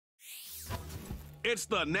It's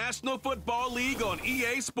the National Football League on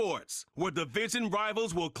EA Sports, where division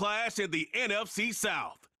rivals will clash in the NFC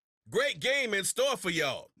South. Great game in store for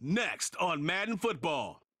y'all. Next on Madden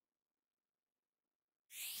Football.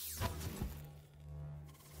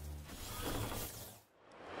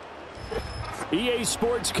 EA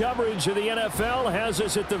Sports coverage of the NFL has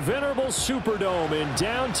us at the venerable Superdome in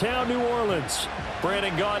downtown New Orleans.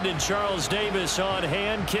 Brandon Gaudin and Charles Davis on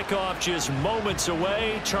hand. Kickoff just moments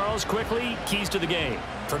away. Charles, quickly, keys to the game.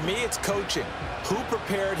 For me, it's coaching. Who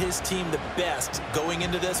prepared his team the best going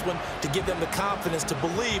into this one to give them the confidence to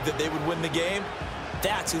believe that they would win the game?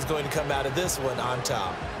 That's who's going to come out of this one on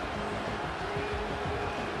top.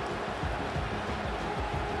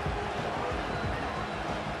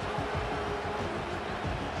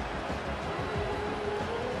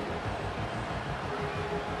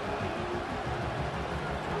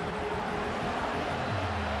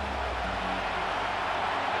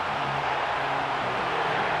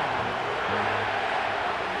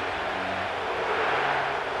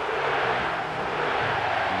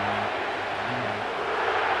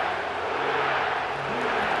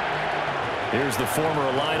 Here's the former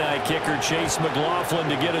Illini kicker Chase McLaughlin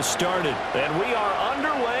to get us started. And we are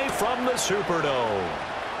underway from the Superdome.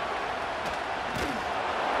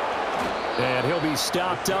 And he'll be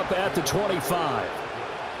stopped up at the 25.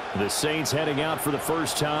 The Saints heading out for the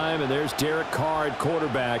first time, and there's Derek Carr at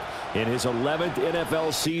quarterback in his 11th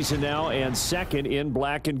NFL season now and second in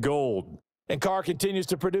black and gold. And Carr continues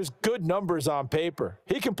to produce good numbers on paper.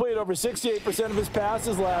 He completed over 68% of his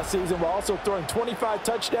passes last season while also throwing 25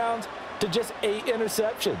 touchdowns to just 8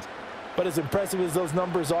 interceptions. But as impressive as those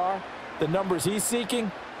numbers are, the numbers he's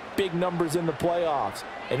seeking, big numbers in the playoffs.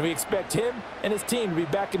 And we expect him and his team to be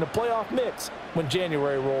back in the playoff mix when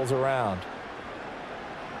January rolls around.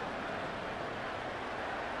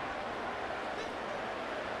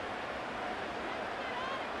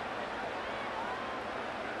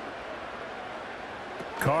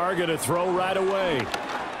 Carr going to throw right away.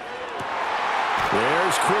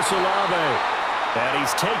 There's Chris Olave. And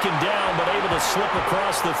he's taken down, but able to slip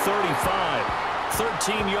across the 35.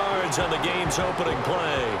 13 yards on the game's opening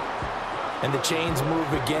play. And the chains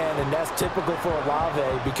move again, and that's typical for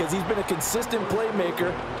Olave because he's been a consistent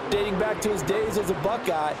playmaker dating back to his days as a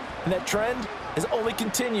Buckeye, and that trend has only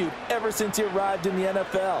continued ever since he arrived in the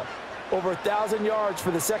NFL. Over 1,000 yards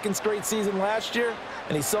for the second straight season last year,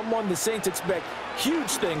 and he's someone the Saints expect huge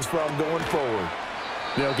things from going forward.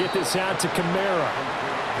 They'll get this out to Kamara.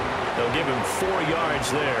 They'll give him 4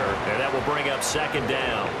 yards there, and that will bring up second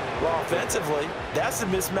down. Well, offensively, that's the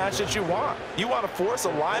mismatch that you want. You want to force a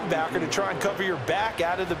linebacker to try and cover your back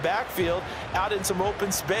out of the backfield, out in some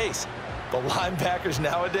open space. The linebackers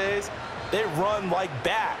nowadays, they run like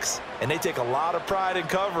backs, and they take a lot of pride in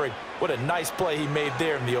covering. What a nice play he made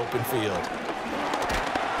there in the open field.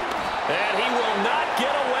 And he will not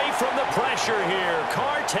get away from the pressure here.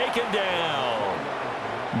 Carr taken down.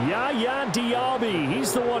 Yaya Diaby,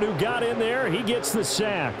 he's the one who got in there. He gets the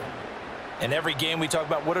sack. And every game we talk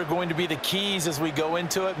about what are going to be the keys as we go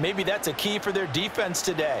into it. Maybe that's a key for their defense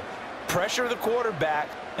today. Pressure the quarterback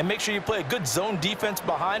and make sure you play a good zone defense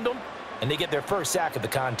behind them, and they get their first sack of the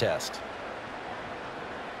contest.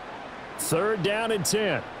 3rd down and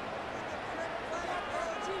 10.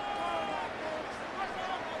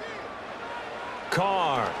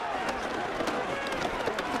 Carr.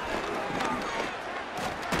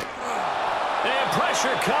 And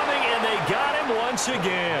pressure coming, and they got him once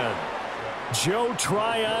again. Joe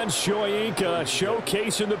Tryon-Shoyinka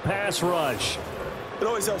showcasing the pass rush. It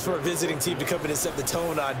always helps for a visiting team to come in and set the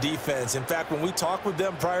tone on defense. In fact, when we talked with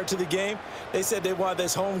them prior to the game, they said they wanted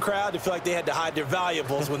this home crowd to feel like they had to hide their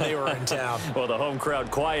valuables when they were in town. Well, the home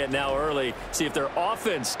crowd quiet now early. See if their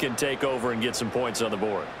offense can take over and get some points on the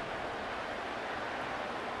board.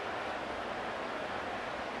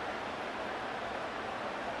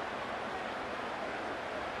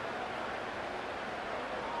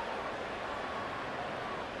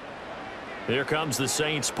 Here comes the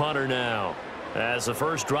Saints punter now. As the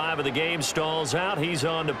first drive of the game stalls out, he's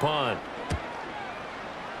on to punt.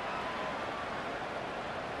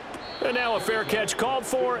 And now a fair catch called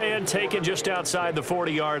for and taken just outside the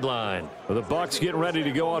 40-yard line. The Bucs getting ready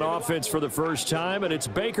to go on offense for the first time, and it's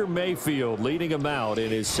Baker Mayfield leading him out in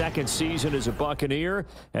his second season as a Buccaneer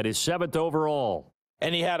and his 7th overall.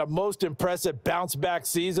 And he had a most impressive bounce-back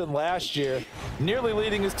season last year, nearly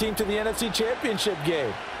leading his team to the NFC Championship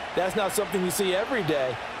game. That's not something you see every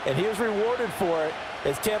day, and he was rewarded for it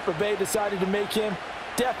as Tampa Bay decided to make him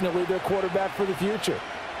definitely their quarterback for the future.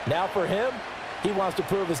 Now for him, he wants to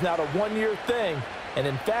prove it's not a one-year thing, and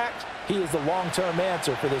in fact, he is the long-term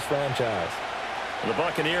answer for this franchise. The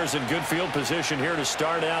Buccaneers in good field position here to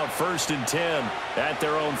start out 1st and 10 at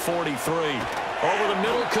their own 43. Over the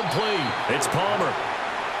middle, complete. It's Palmer.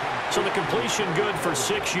 So the completion good for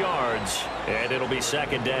 6 yards, and it'll be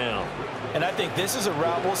 2nd down. And I think this is a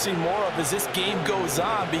route we'll see more of as this game goes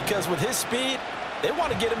on, because with his speed, they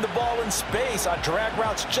want to get him the ball in space on drag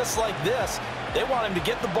routes just like this. They want him to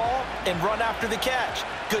get the ball and run after the catch.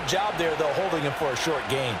 Good job there, though, holding him for a short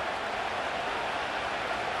gain.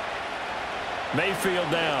 Mayfield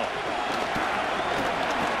now.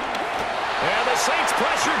 And the Saints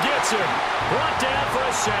pressure gets him. Brought down for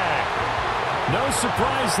a sack. No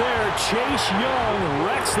surprise there. Chase Young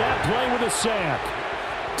wrecks that play with a sack.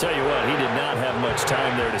 Tell you what, he did not have much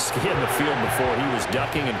time there to scan the field before he was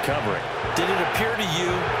ducking and covering. Did it appear to you,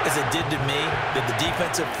 as it did to me, that the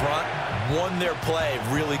defensive front won their play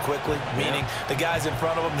really quickly? Meaning the guys in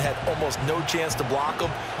front of them had almost no chance to block him.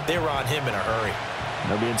 They were on him in a hurry.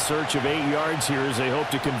 They'll be in search of 8 yards here as they hope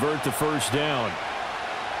to convert the 1st down.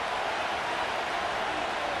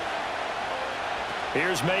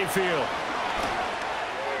 Here's Mayfield.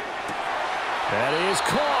 That is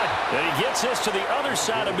caught. And he gets this to the other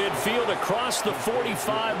side of midfield across the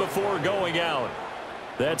 45 before going out.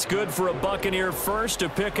 That's good for a Buccaneer first, a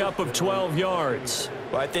pickup of 12 yards.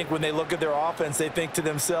 Well, I think when they look at their offense, they think to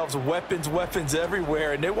themselves, weapons, weapons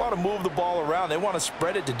everywhere, and they want to move the ball around. They want to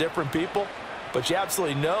spread it to different people. But you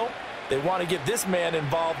absolutely know they want to get this man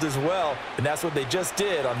involved as well, and that's what they just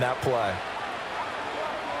did on that play.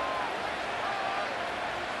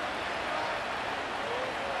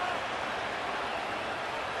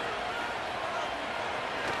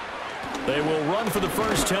 They will run for the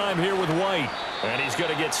first time here with White. And he's going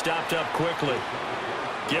to get stopped up quickly.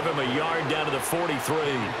 Give him a yard down to the 43.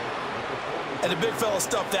 And the big fella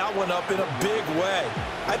stuffed that one up in a big way.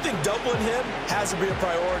 I think doubling him has to be a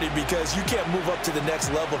priority because you can't move up to the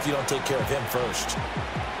next level if you don't take care of him first.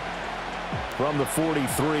 From the 43,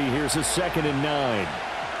 here's a 2nd and 9.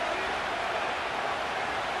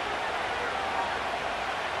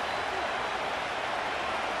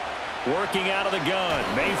 Working out of the gun,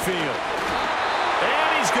 Mayfield. And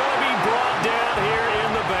he's going to be brought down here in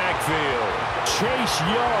the backfield. Chase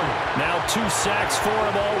Young. Now 2 sacks for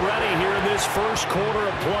him already here in this first quarter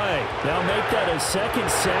of play. Now make that a 2nd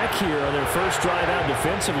sack here on their first drive out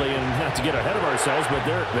defensively, and not to get ahead of ourselves, but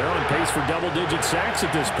they're on pace for double-digit sacks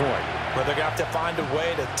at this point. But they're going to have to find a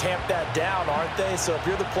way to tamp that down, aren't they? So if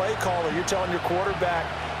you're the play caller, you're telling your quarterback,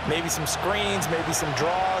 maybe some screens, maybe some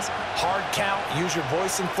draws, hard count, use your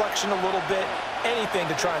voice inflection a little bit, anything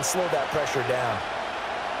to try and slow that pressure down.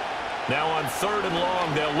 Now on 3rd and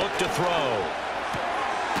long, they'll look to throw.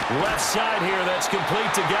 Left side here, that's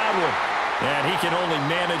complete to Godwin. And he can only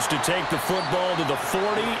manage to take the football to the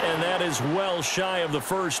 40, and that is well shy of the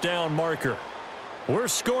 1st down marker. We're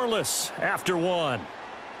scoreless after 1.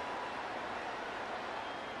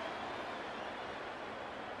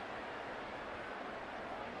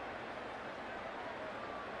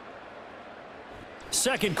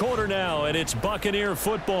 Second quarter now, and it's Buccaneer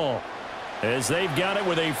football as they've got it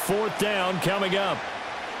with a 4th down coming up.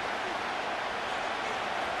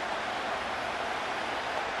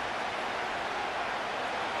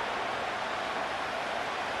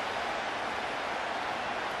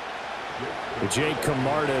 Jake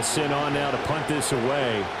Camarda sent on now to punt this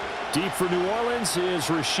away. Deep for New Orleans is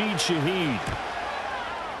Rashid Shaheed.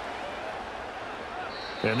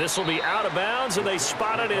 And this will be out of bounds, and they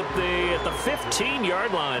spot it at the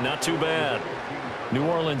 15-yard line. Not too bad. New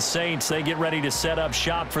Orleans Saints, they get ready to set up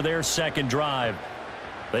shop for their 2nd drive.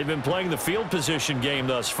 They've been playing the field position game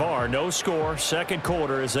thus far. No score, 2nd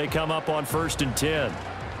quarter as they come up on 1st and 10.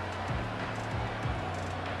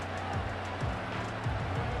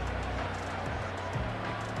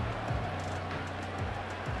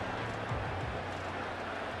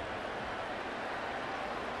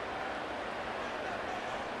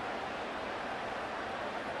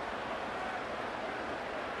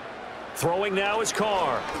 Throwing now is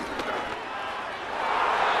Carr.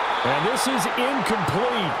 And this is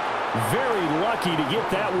incomplete. Very lucky to get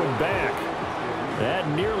that one back. That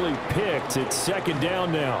nearly picked. It's 2nd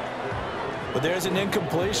down now. But there's an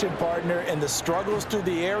incompletion, partner, and the struggles through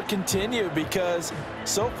the air continue because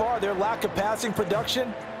so far their lack of passing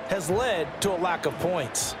production has led to a lack of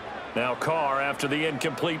points. Now Carr, after the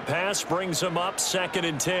incomplete pass, brings him up 2nd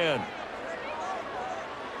and 10.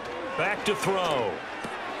 Back to throw.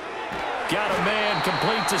 Got a man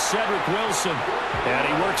complete to Cedric Wilson. And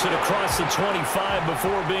he works it across the 25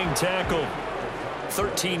 before being tackled.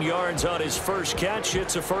 13 yards on his first catch.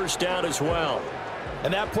 It's a 1st down as well.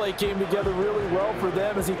 And that play came together really well for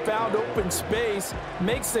them as he found open space,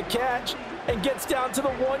 makes the catch, and gets down to the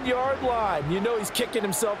 1-yard line. You know he's kicking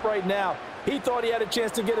himself right now. He thought he had a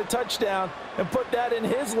chance to get a touchdown and put that in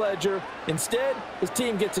his ledger. Instead, his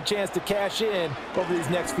team gets a chance to cash in over these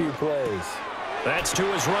next few plays. That's to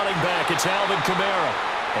his running back. It's Alvin Kamara.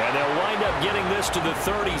 And they'll wind up getting this to the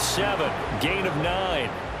 37. Gain of 9.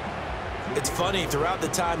 It's funny, throughout the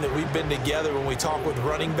time that we've been together, when we talk with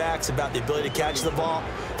running backs about the ability to catch the ball,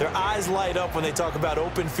 their eyes light up when they talk about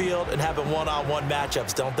open field and having one-on-one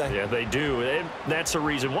matchups, don't they? Yeah, they do. And that's the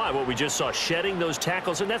reason why. What we just saw, shedding those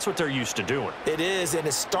tackles, and that's what they're used to doing. It is, and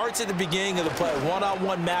it starts at the beginning of the play.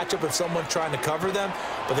 One-on-one matchup if someone's trying to cover them,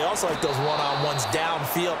 but they also like those one-on-ones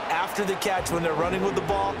downfield after the catch when they're running with the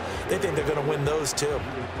ball. They think they're going to win those too.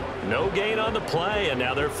 No gain on the play, and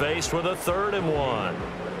now they're faced with a 3rd and 1.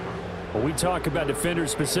 When we talk about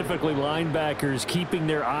defenders, specifically linebackers, keeping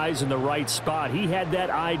their eyes in the right spot, he had that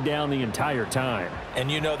eye down the entire time.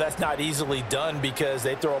 And you know that's not easily done because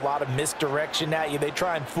they throw a lot of misdirection at you. They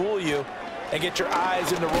try and fool you and get your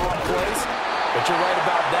eyes in the wrong place. But you're right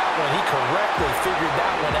about that one. He correctly figured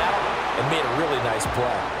that one out and made a really nice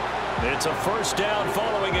play. It's a 1st down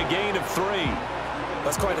following a gain of 3.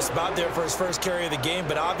 That's quite a spot there for his first carry of the game,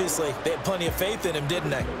 but obviously they had plenty of faith in him, didn't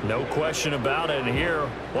they? No question about it. And here,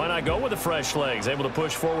 why not go with the fresh legs? Able to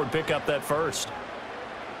push forward, pick up that 1st.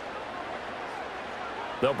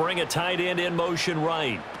 They'll bring a tight end in motion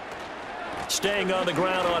right. Staying on the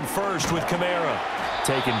ground on 1st with Kamara.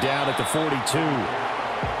 Taken down at the 42.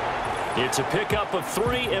 It's a pickup of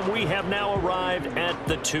 3, and we have now arrived at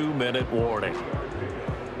the 2-minute warning.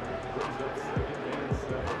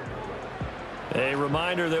 A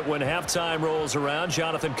reminder that when halftime rolls around,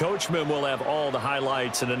 Jonathan Coachman will have all the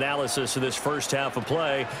highlights and analysis of this first half of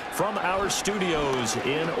play from our studios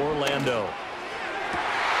in Orlando.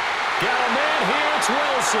 Got a man here, it's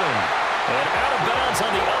Wilson. And out of bounds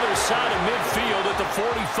on the other side of midfield at the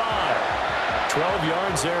 45. 12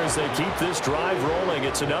 yards there as they keep this drive rolling.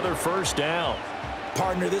 It's another 1st down.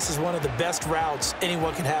 Partner, this is one of the best routes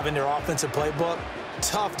anyone can have in their offensive playbook.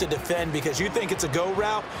 Tough to defend because you think it's a go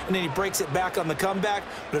route, and then he breaks it back on the comeback.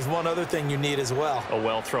 But there's one other thing you need as well. A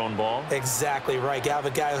well-thrown ball. Exactly right. You have a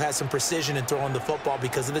guy who has some precision in throwing the football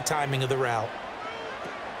because of the timing of the route.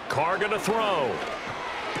 Carr going to throw.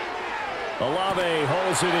 Olave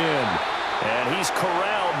holds it in. And he's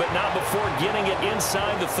corralled, but not before getting it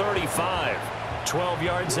inside the 35. 12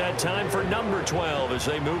 yards that time for number 12 as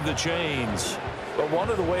they move the chains. But one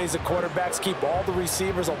of the ways that quarterbacks keep all the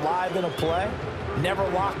receivers alive in a play, never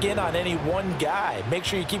lock in on any one guy. Make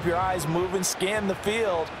sure you keep your eyes moving, scan the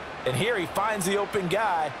field, and here he finds the open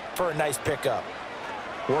guy for a nice pickup.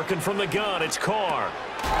 Working from the gun, it's Carr.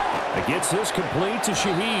 It gets this complete to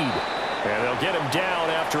Shaheed. And they'll get him down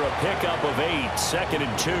after a pickup of 8, 2nd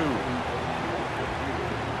and 2.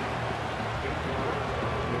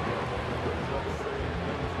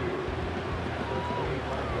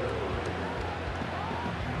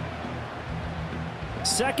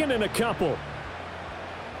 Second and a couple.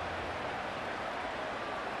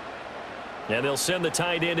 And they'll send the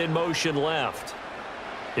tight end in motion left.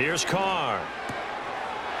 Here's Carr.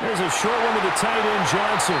 There's a short one to the tight end,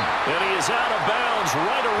 Johnson. And he is out of bounds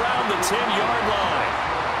right around the 10-yard line.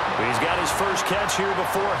 He's got his first catch here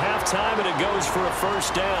before halftime, and it goes for a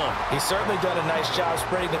 1st down. He's certainly done a nice job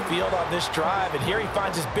spreading the field on this drive, and here he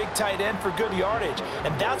finds his big tight end for good yardage.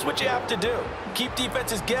 And that's what you have to do. Keep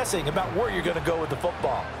defenses guessing about where you're going to go with the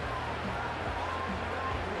football.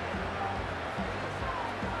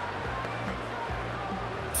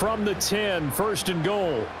 From the 10, 1st and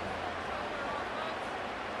goal.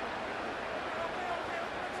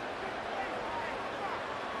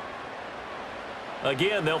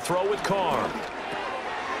 Again, they'll throw with Carr.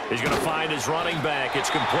 He's going to find his running back.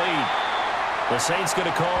 It's complete. The Saints going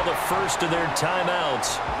to call the first of their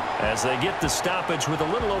timeouts as they get the stoppage with a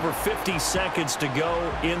little over 50 seconds to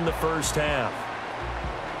go in the first half.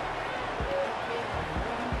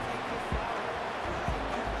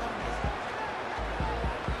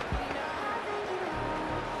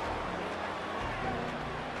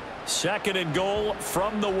 Second and goal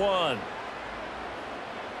from the 1.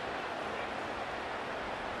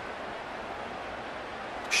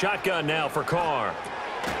 Shotgun now for Carr.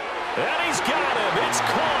 And he's got him. It's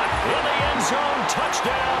caught in the end zone.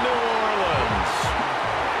 Touchdown, New Orleans.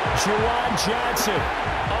 Juwan Johnson,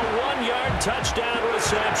 a 1-yard touchdown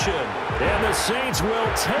reception. And the Saints will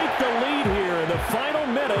take the lead here in the final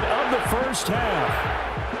minute of the first half.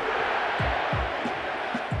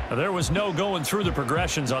 There was no going through the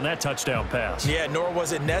progressions on that touchdown pass. Yeah, nor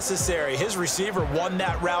was it necessary. His receiver won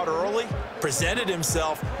that route early, presented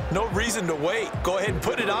himself. No reason to wait. Go ahead and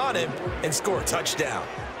put it on him and score a touchdown.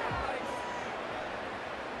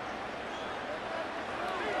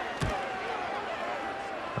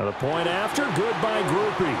 The point after, good by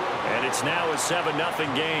Groupie. And it's now a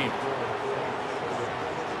 7-0 game.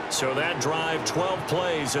 So that drive, 12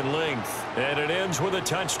 plays in length. And it ends with a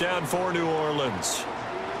touchdown for New Orleans.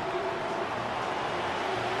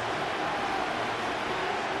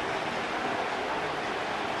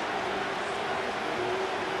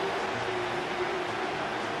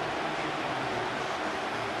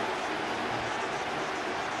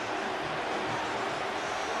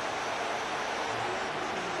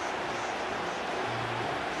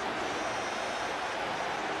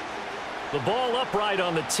 The ball upright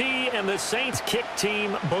on the tee, and the Saints kick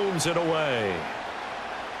team booms it away.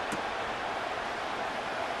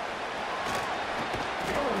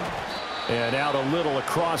 And out a little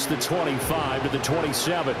across the 25 to the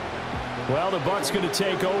 27. Well, the Bucs going to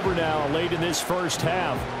take over now late in this first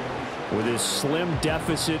half. With this slim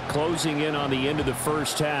deficit closing in on the end of the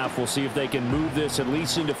first half, we'll see if they can move this at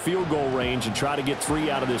least into field goal range and try to get 3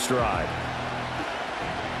 out of this drive.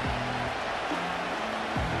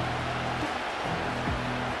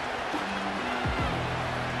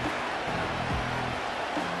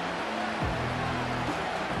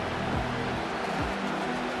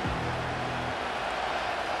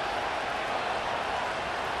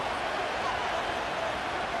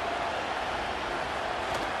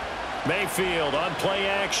 Mayfield on play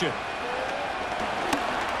action.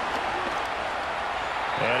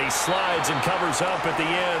 And he slides and covers up at the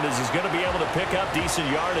end as he's going to be able to pick up decent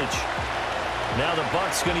yardage. Now the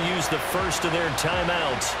Bucs going to use the first of their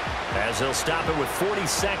timeouts as they'll stop it with 40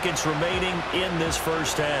 seconds remaining in this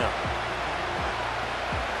first half.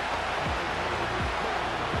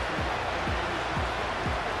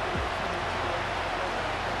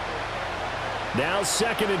 Now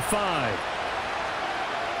 2nd and 5.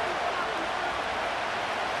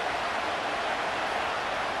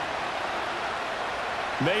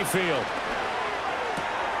 Mayfield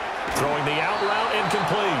throwing the out route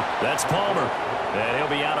incomplete. That's Palmer. And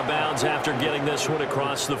he'll be out of bounds after getting this one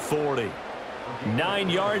across the 40. 9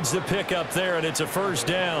 yards to pick up there, and it's a first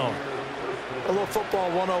down. A little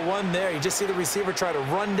football 101 there. You just see the receiver try to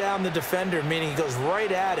run down the defender, meaning he goes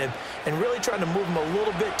right at him and really trying to move him a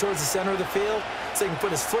little bit towards the center of the field so he can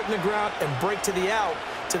put his foot in the ground and break to the out,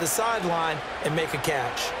 to the sideline, and make a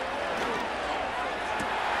catch.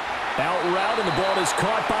 Out route, and the ball is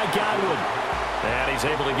caught by Godwin. And he's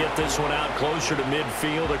able to get this one out closer to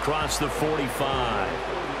midfield across the 45.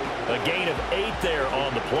 A gain of 8 there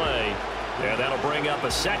on the play. And that'll bring up a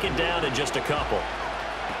 2nd down in just a couple.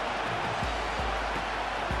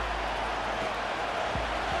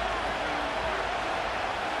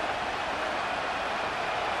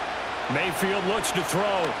 Mayfield looks to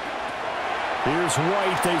throw. Here's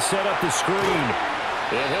White. They set up the screen.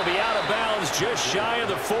 And he'll be out of bounds just shy of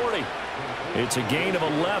the 40. It's a gain of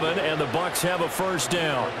 11, and the Bucs have a first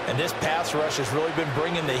down. And this pass rush has really been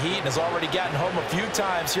bringing the heat and has already gotten home a few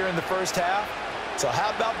times here in the first half. So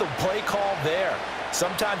how about the play call there?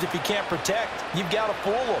 Sometimes if you can't protect, you've got to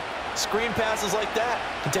fool them. Screen passes like that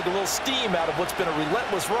can take a little steam out of what's been a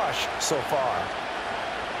relentless rush so far.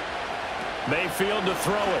 Mayfield to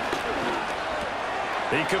throw it.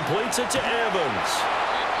 He completes it to Evans.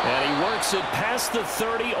 And he works it past the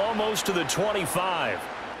 30, almost to the 25.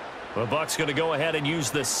 The Bucs going to go ahead and use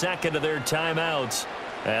the 2nd of their timeouts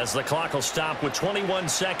as the clock will stop with 21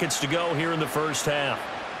 seconds to go here in the first half.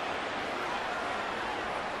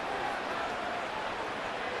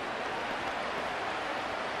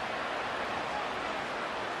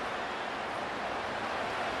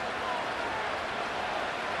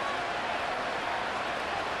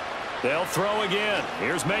 They'll throw again.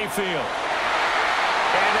 Here's Mayfield.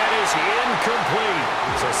 And that is incomplete.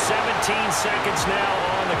 So 17 seconds now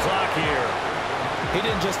on the clock here. He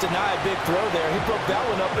didn't just deny a big throw there. He broke that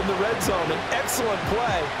one up in the red zone. An excellent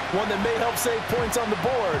play, one that may help save points on the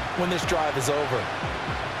board when this drive is over.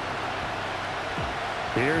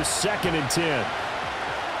 Here's 2nd and 10.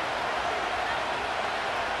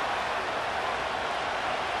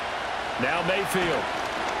 Now Mayfield.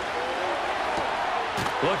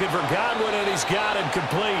 Looking for Godwin, and he's got him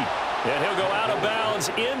complete. And he'll go out of bounds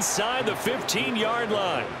inside the 15-yard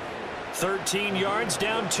line. 13 yards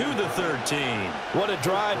down to the 13. What a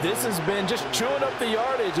drive this has been, just chewing up the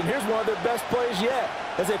yardage. And here's one of their best plays yet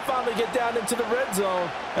as they finally get down into the red zone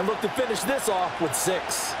and look to finish this off with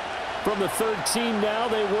 6. From the 13 now,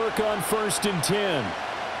 they work on 1st and 10.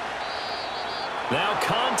 Now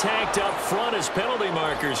contact up front as penalty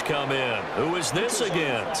markers come in. Who is this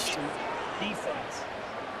against? Defense.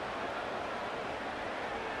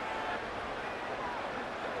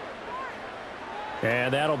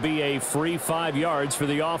 And that'll be a free 5 yards for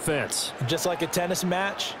the offense. Just like a tennis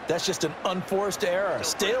match, that's just an unforced error.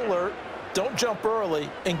 Stay alert, don't jump early,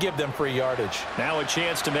 and give them free yardage. Now a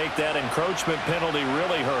chance to make that encroachment penalty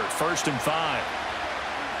really hurt. 1st and 5.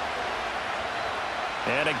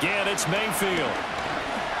 And again, it's Mayfield.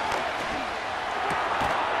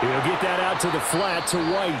 He'll get that out to the flat to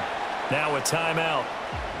White. Now a timeout.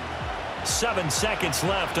 7 seconds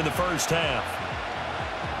left in the first half.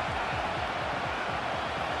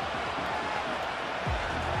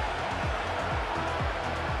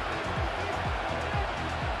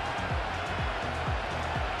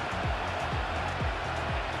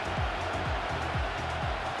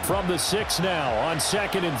 From the 6 now on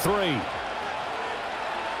 2nd and 3.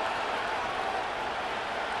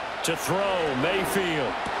 To throw,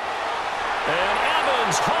 Mayfield. And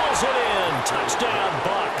Evans hauls it in. Touchdown,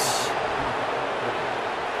 Bucs.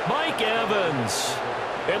 Mike Evans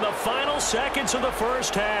in the final seconds of the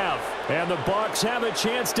first half. And the Bucs have a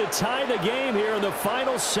chance to tie the game here in the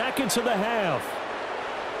final seconds of the half.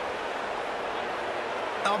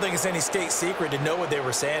 I don't think it's any state secret to know what they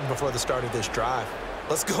were saying before the start of this drive.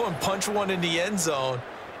 Let's go and punch one in the end zone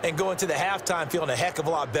and go into the halftime feeling a heck of a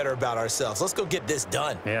lot better about ourselves. Let's go get this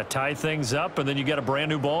done. Yeah, tie things up, and then you get a brand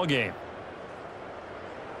new ball game.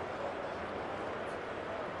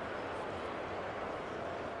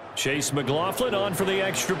 Chase McLaughlin on for the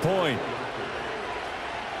extra point.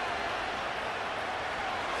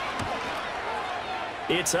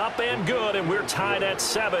 It's up and good, and we're tied at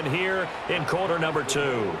 7 here in quarter number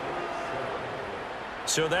 2.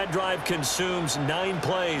 So that drive consumes 9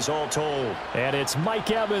 plays all told. And it's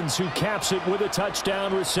Mike Evans who caps it with a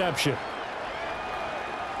touchdown reception.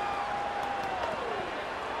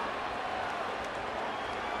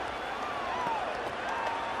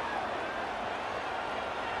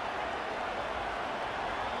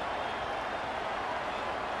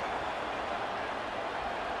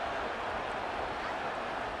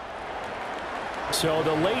 So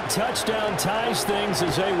the late touchdown ties things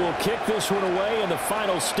as they will kick this one away in the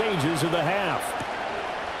final stages of the half.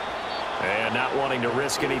 And not wanting to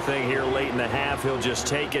risk anything here late in the half, he'll just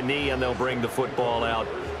take a knee and they'll bring the football out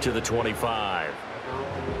to the 25.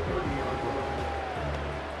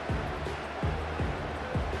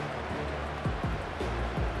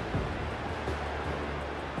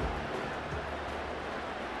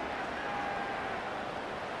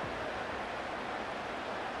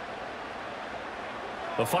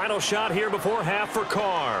 The final shot here before half for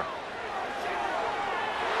Carr.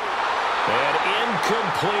 And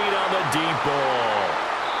incomplete on the deep ball.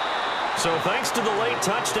 So thanks to the late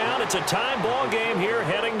touchdown, it's a time ball game here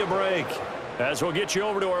heading to break. As we'll get you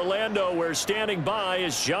over to Orlando, where standing by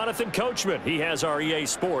is Jonathan Coachman. He has our EA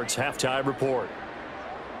Sports halftime report.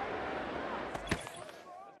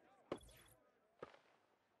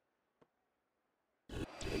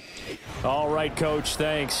 All right, Coach,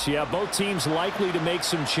 thanks. Yeah, both teams likely to make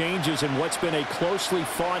some changes in what's been a closely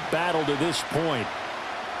fought battle to this point.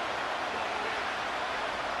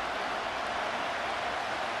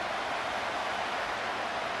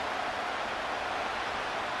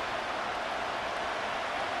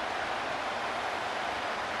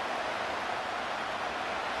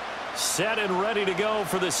 Set and ready to go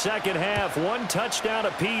for the second half. 1 touchdown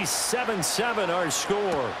apiece, 7-7 our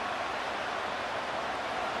score.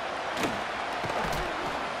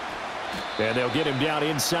 And they'll get him down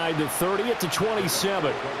inside the 30 at the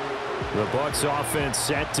 27. The Bucs offense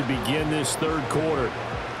set to begin this third quarter.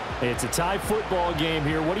 It's a tie football game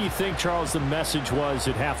here. What do you think, Charles, the message was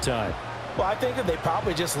at halftime? Well, I think that they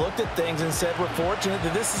probably just looked at things and said, we're fortunate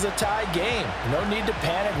that this is a tie game. No need to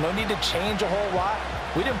panic, no need to change a whole lot.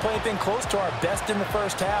 We didn't play anything close to our best in the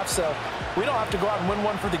first half, so we don't have to go out and win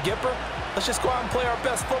one for the Gipper. Let's just go out and play our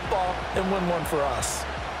best football and win one for us.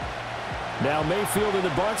 Now Mayfield and the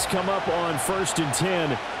Bucs come up on 1st and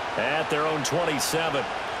 10 at their own 27.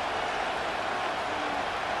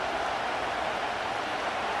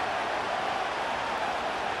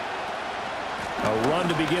 A run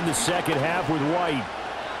to begin the second half with White.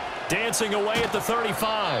 Dancing away at the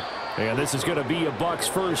 35. And this is going to be a Bucs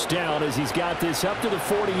first down as he's got this up to the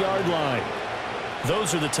 40-yard line.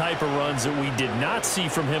 Those are the type of runs that we did not see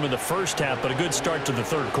from him in the first half, but a good start to the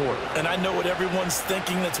third quarter. And I know what everyone's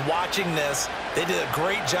thinking that's watching this. They did a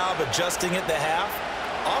great job adjusting at the half.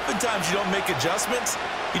 Oftentimes you don't make adjustments.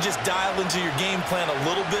 You just dial into your game plan a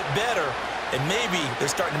little bit better, and maybe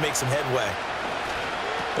they're starting to make some headway.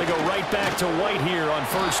 They go right back to White here on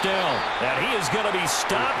first down. And he is going to be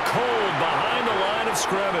stopped cold behind the line of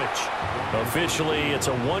scrimmage. Officially, it's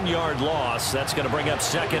a 1-yard loss. That's going to bring up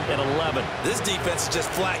 2nd and 11. This defense is just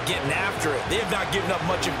flat getting after it. They have not given up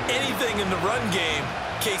much of anything in the run game.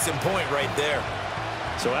 Case in point right there.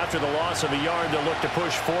 So after the loss of a yard, they'll look to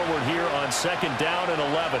push forward here on 2nd down and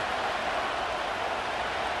 11.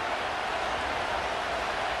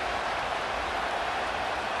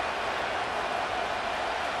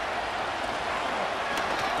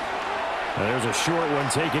 There's a short one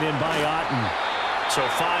taken in by Otten. So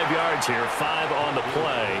 5 yards here, 5 on the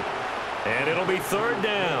play. And it'll be 3rd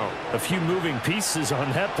down. A few moving pieces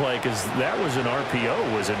on that play because that was an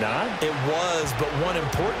RPO, was it not? It was, but one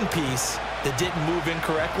important piece that didn't move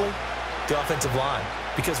incorrectly, the offensive line.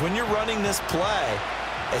 Because when you're running this play,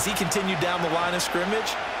 as he continued down the line of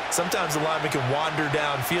scrimmage, sometimes the lineman can wander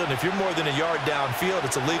downfield. And if you're more than a yard downfield,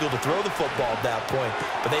 it's illegal to throw the football at that point.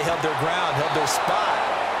 But they held their ground, held their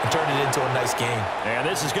spot, and turned it into a nice game. And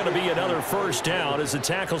this is going to be another 1st down as the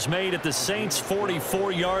tackle's made at the Saints'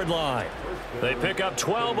 44-yard line. They pick up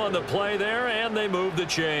 12 on the play there, and they move the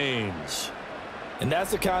chains. And that's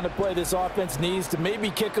the kind of play this offense needs to maybe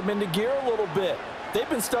kick them into gear a little bit. They've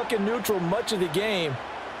been stuck in neutral much of the game.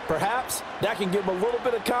 Perhaps that can give them a little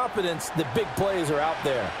bit of confidence that big plays are out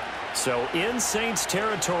there. So in Saints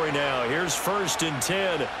territory now. Here's 1st and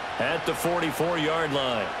 10 at the 44-yard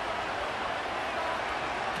line.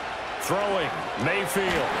 Throwing,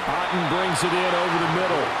 Mayfield. Otten brings it in over the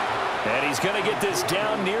middle. And he's going to get this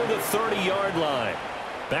down near the 30-yard line.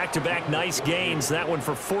 Back-to-back nice gains. That one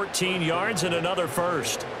for 14 yards and another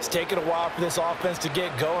 1st. It's taken a while for this offense to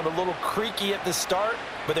get going. A little creaky at the start,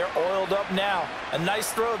 but they're oiled up now. A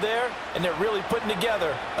nice throw there, and they're really putting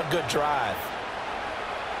together a good drive.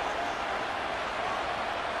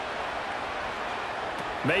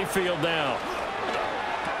 Mayfield now.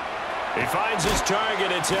 He finds his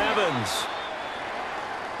target. It's Evans.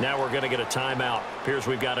 Now we're going to get a timeout. Appears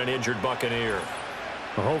we've got an injured Buccaneer.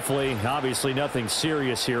 Well, hopefully, obviously nothing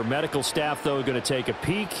serious here. Medical staff, though, going to take a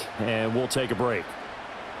peek, and we'll take a break.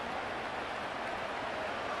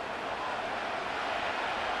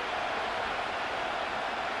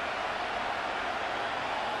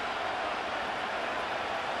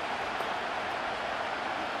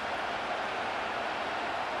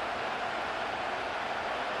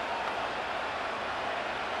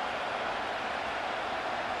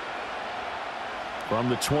 From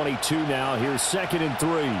the 22 now, here's 2nd and 3.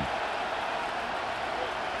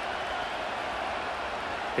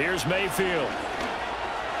 Here's Mayfield.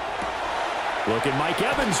 Looking Mike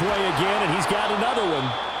Evans' way again, and he's got another one.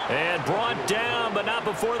 And brought down, but not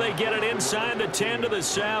before they get it inside the 10 to the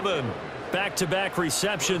 7. Back-to-back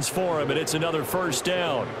receptions for him, and it's another 1st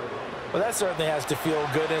down. Well, that certainly has to feel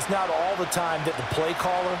good. And it's not all the time that the play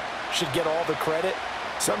caller should get all the credit.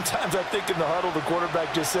 Sometimes I think in the huddle, the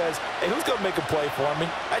quarterback just says, hey, who's going to make a play for me?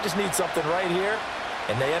 I just need something right here.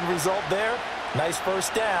 And the end result there, nice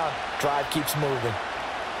 1st down. Drive keeps moving.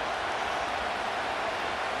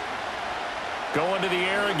 Going to the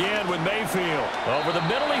air again with Mayfield. Over the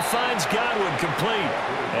middle, he finds Godwin complete.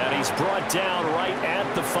 And he's brought down right at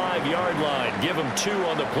the 5-yard line. Give him 2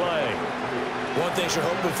 on the play. One thing you're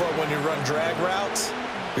hoping for when you run drag routes,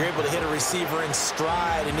 you're able to hit a receiver in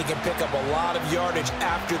stride, and he can pick up a lot of yardage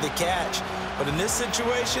after the catch. But in this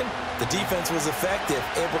situation, the defense was effective,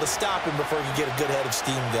 able to stop him before he could get a good head of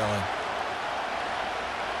steam going.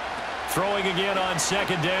 Throwing again on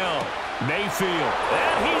 2nd down. Mayfield.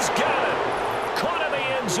 And he's got it. Caught in the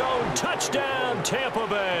end zone. Touchdown, Tampa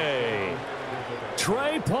Bay.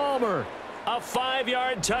 Trey Palmer. A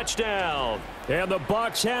 5-yard touchdown. And the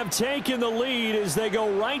Bucs have taken the lead as they go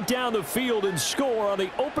right down the field and score on the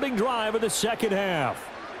opening drive of the 2nd half.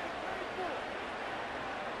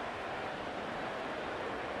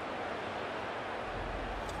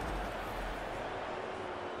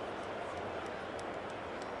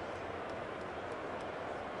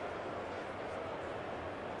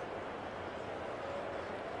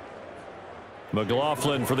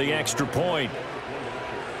 McLaughlin for the extra point.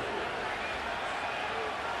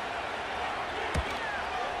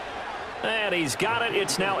 And he's got it.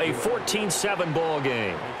 It's now a 14-7 ball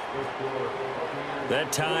game.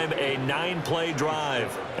 That time a 9-play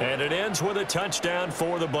drive. And it ends with a touchdown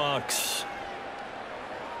for the Bucs.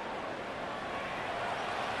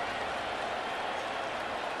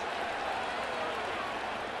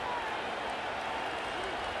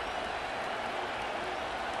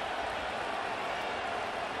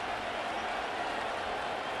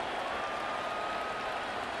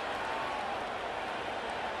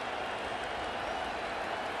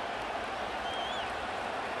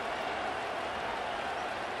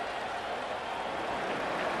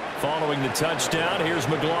 Following the touchdown, here's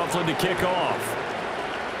McLaughlin to kick off.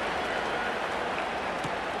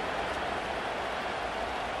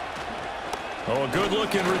 Oh, a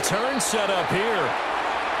good-looking return set up here.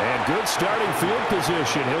 And good starting field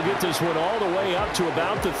position. He'll get this one all the way up to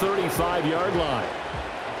about the 35-yard line.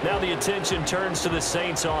 Now the attention turns to the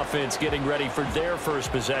Saints offense getting ready for their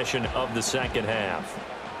first possession of the second half.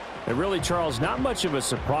 And really, Charles, not much of a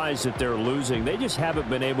surprise that they're losing. They just haven't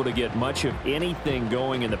been able to get much of anything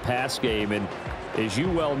going in the pass game. And as you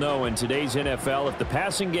well know, in today's NFL, if the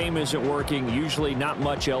passing game isn't working, usually not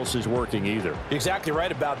much else is working either. You're exactly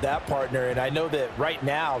right about that, partner. And I know that right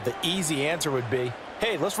now the easy answer would be,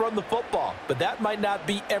 hey, let's run the football. But that might not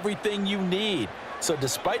be everything you need. So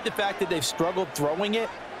despite the fact that they've struggled throwing it,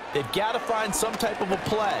 they've got to find some type of a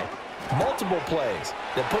play, multiple plays,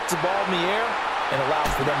 that puts the ball in the air and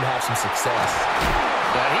allows for them to have some success.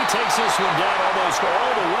 Now he takes this one down almost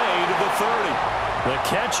all the way to the 30. The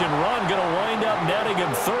catch and run going to wind up netting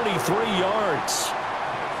him 33 yards.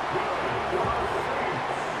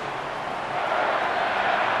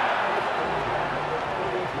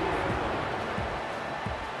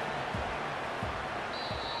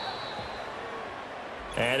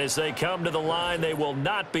 And as they come to the line, they will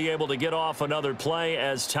not be able to get off another play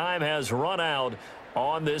as time has run out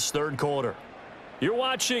on this third quarter. You're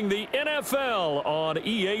watching the NFL on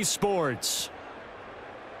EA Sports.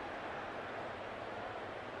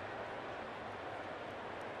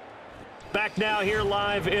 Back now here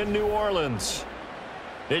live in New Orleans.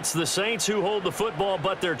 It's the Saints who hold the football,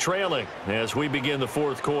 but they're trailing as we begin the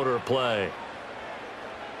fourth quarter of play.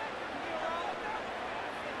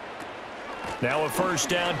 Now a first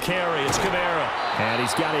down carry. It's Kamara. And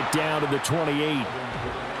he's got it down to the 28.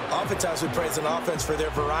 Oftentimes we praise an offense for their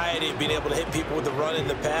variety of being able to hit people with the run in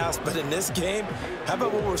the pass. But in this game, how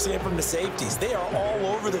about what we're seeing from the safeties? They are all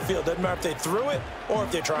over the field. Doesn't matter if they threw it or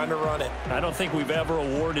if they're trying to run it. I don't think we've ever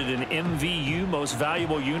awarded an MVU, most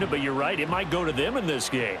valuable unit, but you're right. It might go to them in this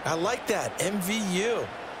game. I like that. MVU.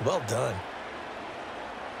 Well done.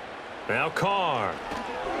 Now Carr.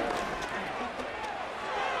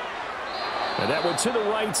 And that one to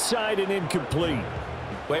the right side and incomplete.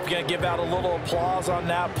 Well, if you're going to give out a little applause on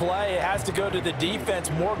that play, it has to go to the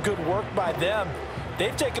defense. More good work by them.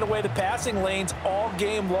 They've taken away the passing lanes all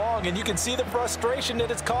game long, and you can see the frustration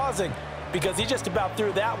that it's causing because he just about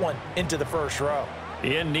threw that one into the first row.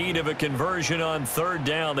 In need of a conversion on third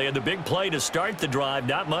down. They had the big play to start the drive.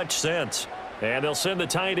 Not much sense. And they'll send the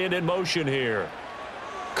tight end in motion here.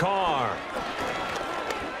 Carr.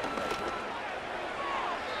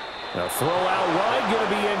 A throw out wide going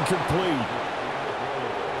to be incomplete.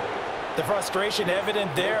 The frustration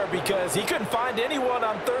evident there because he couldn't find anyone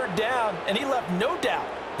on third down, and he left no doubt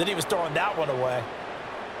that he was throwing that one away.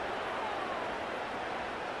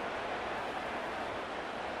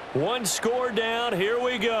 One score down. Here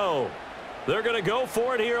we go. They're going to go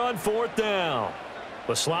for it here on fourth down.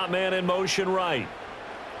 The slot man in motion right.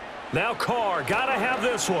 Now Carr. Got to have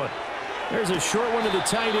this one. There's a short one to the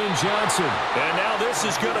tight end, Johnson. And now this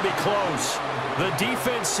is going to be close. The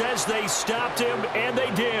defense says they stopped him, and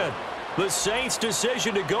they did. The Saints'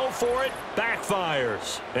 decision to go for it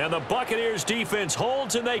backfires. And the Buccaneers' defense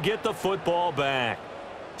holds, and they get the football back.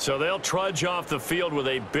 So they'll trudge off the field with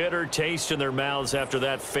a bitter taste in their mouths after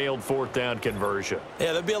that failed fourth down conversion. Yeah,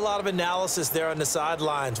 there'll be a lot of analysis there on the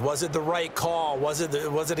sidelines. Was it the right call? Was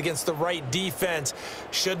it against the right defense?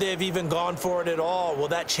 Should they have even gone for it at all? Will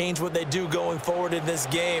that change what they do going forward in this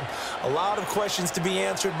game? A lot of questions to be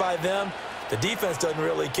answered by them. The defense doesn't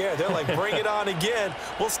really care. They're like, bring it on again.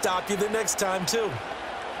 We'll stop you the next time, too.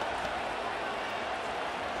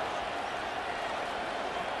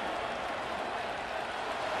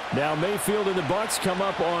 Now Mayfield and the Bucs come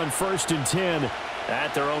up on 1st and 10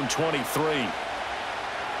 at their own 23.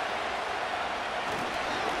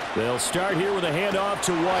 They'll start here with a handoff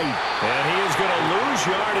to White. And he is going to lose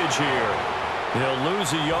yardage here. He'll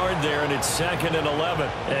lose a yard there, and it's 2nd and 11.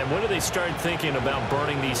 And when do they start thinking about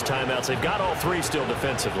burning these timeouts? They've got all three still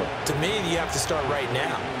defensively. To me, you have to start right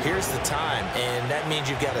now. Here's the time, and that means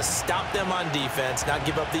you've got to stop them on defense, not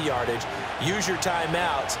give up the yardage, use your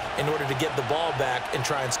timeouts in order to get the ball back and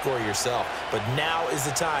try and score yourself. But now is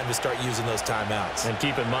the time to start using those timeouts. And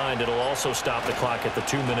keep in mind, it'll also stop the clock at the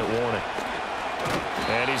 2-minute warning.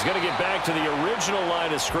 And he's going to get back to the original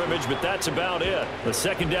line of scrimmage, but that's about it. The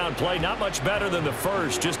second down play, not much better than the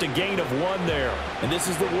first, just a gain of 1 there. And this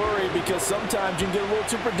is the worry because sometimes you can get a little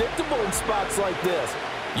too predictable in spots like this.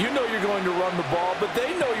 You know you're going to run the ball, but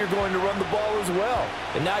they know you're going to run the ball as well.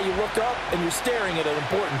 And now you look up and you're staring at an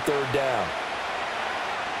important third down.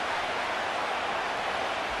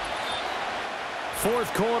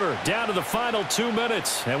 fourth quarter, down to the final 2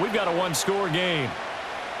 minutes, and we've got a one-score game.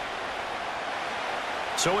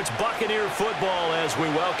 So it's Buccaneer football as we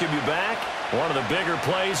welcome you back. One of the bigger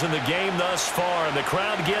plays in the game thus far, and the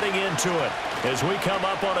crowd getting into it as we come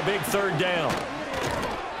up on a big third down.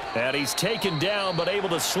 And he's taken down but able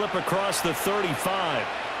to slip across the 35.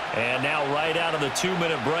 And now right out of the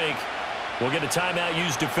 2-minute break, we'll get a timeout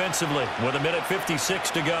used defensively with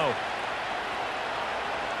 1:56 to go.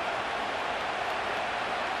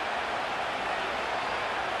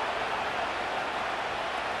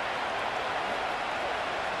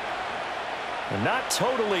 Not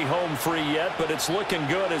totally home free yet, but it's looking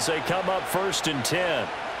good as they come up 1st and 10.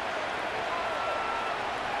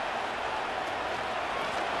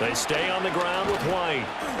 They stay on the ground with White.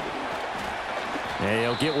 And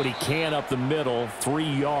he'll get what he can up the middle, 3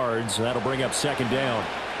 yards. That'll bring up 2nd down.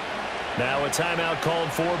 Now a timeout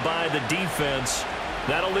called for by the defense.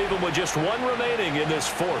 That'll leave them with just 1 remaining in this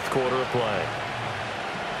 4th quarter of play.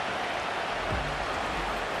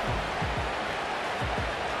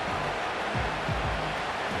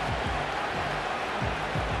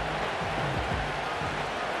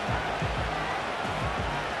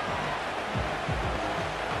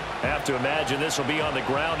 Have to imagine this will be on the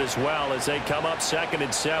ground as well as they come up 2nd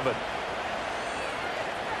and 7.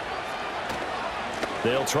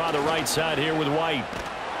 They'll try the right side here with White.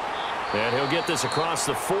 And he'll get this across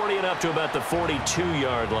the 40 and up to about the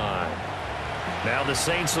 42-yard line. Now the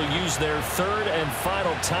Saints will use their 3rd and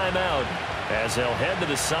final timeout as they'll head to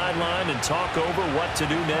the sideline and talk over what to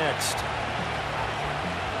do next.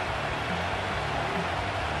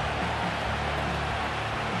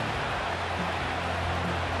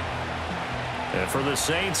 And for the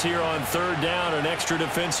Saints here on 3rd down, an extra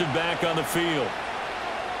defensive back on the field.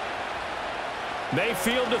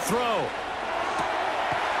 Mayfield to throw.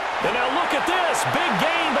 And now look at this. Big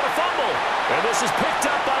gain, but a fumble. And this is picked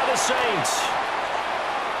up by the Saints.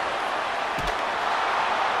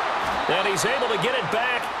 And he's able to get it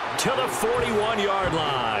back to the 41-yard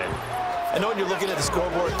line. I know when you're looking at the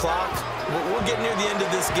scoreboard clock, we're getting near the end of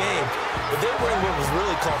this game, but they were in what was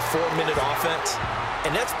really called 4-minute offense.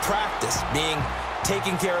 And that's practice, being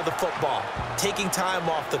taking care of the football, taking time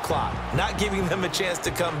off the clock, not giving them a chance to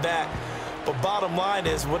come back. But bottom line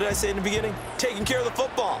is, what did I say in the beginning? Taking care of the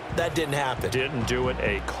football. That didn't happen. Didn't do it.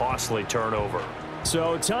 A costly turnover.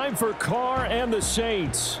 So time for Carr and the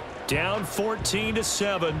Saints. Down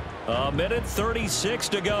 14-7. 1:36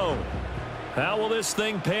 to go. How will this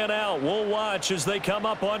thing pan out? We'll watch as they come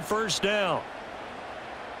up on 1st down.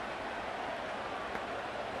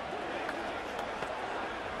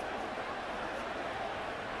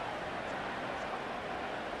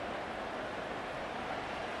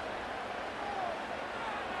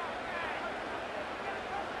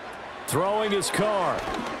 Throwing his Carr.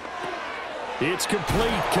 It's complete.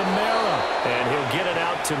 Kamara. And he'll get it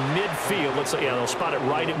out to midfield. They'll spot it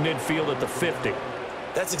right at midfield at the 50.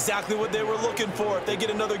 That's exactly what they were looking for. If they get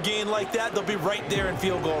another gain like that, they'll be right there in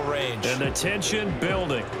field goal range. And the tension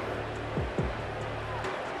building.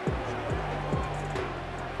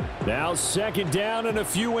 Now 2nd down and a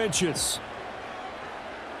few inches.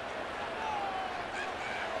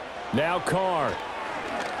 Now Carr.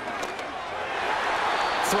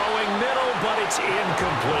 Throwing middle, but it's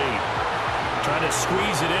incomplete. Trying to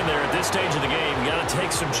squeeze it in there at this stage of the game. You got to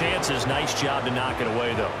take some chances. Nice job to knock it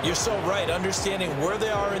away, though. You're so right. Understanding where they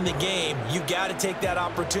are in the game, you got to take that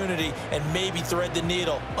opportunity and maybe thread the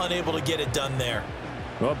needle. Unable to get it done there.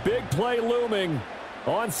 A big play looming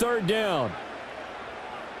on 3rd down.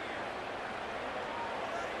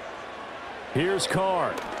 Here's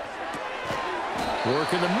Carr.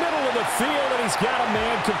 Work in the middle of the field, and he's got a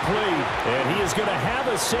man complete. And he is going to have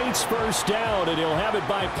a Saints 1st down, and he'll have it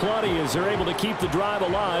by plenty as they're able to keep the drive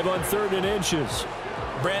alive on 3rd and inches.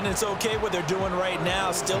 Brandon, it's okay what they're doing right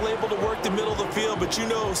now. Still able to work the middle of the field, but you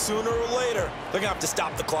know sooner or later they're going to have to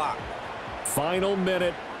stop the clock. Final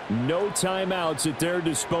minute. No timeouts at their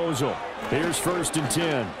disposal. Here's 1st and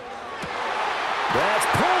 10. That's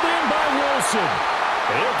pulled in by Wilson.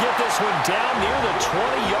 He'll get this one down near the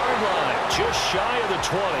 20-yard line, just shy of the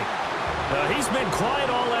 20. He's been quiet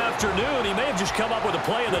all afternoon. He may have just come up with a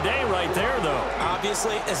play of the day right there, though.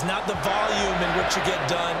 Obviously, it's not the volume in which you get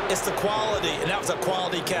done. It's the quality, and that was a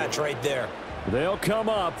quality catch right there. They'll come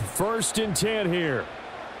up 1st and 10 here.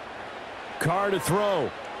 Carr to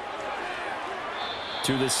throw.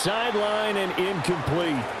 To the sideline and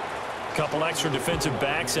incomplete. Couple extra defensive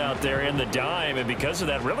backs out there in the dime, and because of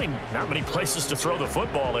that, really not many places to throw the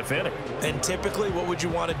football, if any. And typically, what would you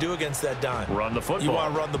want to do against that dime? Run the football. You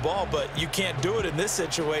want to run the ball, but you can't do it in this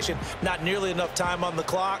situation. Not nearly enough time on the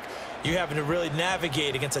clock. You having to really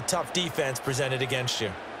navigate against a tough defense presented against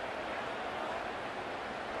you.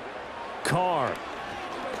 Carr.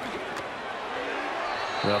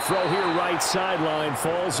 The throw here right sideline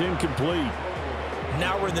falls incomplete.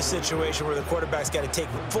 Now we're in the situation where the quarterback's got to take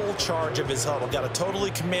full charge of his huddle. Got to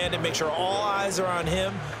totally command it, make sure all eyes are on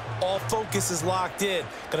him. All focus is locked in.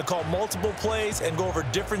 Going to call multiple plays and go over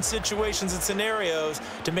different situations and scenarios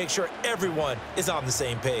to make sure everyone is on the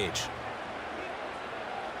same page.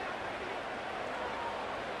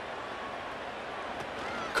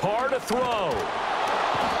 Carr to throw.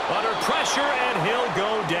 Under pressure, and he'll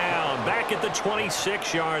go down. Back at the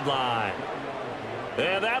 26-yard line.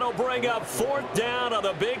 And that'll bring up 4th down on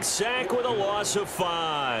the big sack with a loss of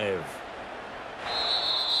 5.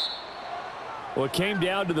 Well, it came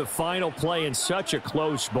down to the final play in such a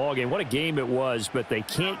close ballgame. What a game it was, but they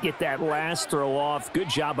can't get that last throw off. Good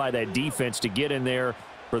job by that defense to get in there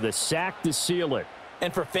for the sack to seal it.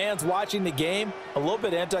 And for fans watching the game, a little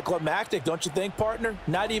bit anticlimactic, don't you think, partner?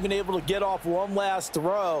 Not even able to get off one last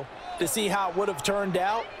throw to see how it would have turned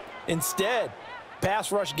out. Instead,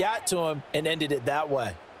 pass rush got to him and ended it that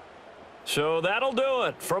way. So that'll do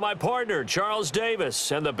it for my partner, Charles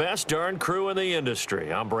Davis, and the best darn crew in the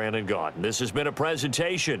industry. I'm Brandon Gaudin. This has been a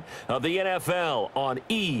presentation of the NFL on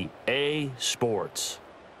EA Sports.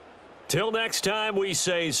 Till next time, we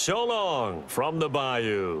say so long from the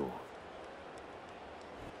Bayou.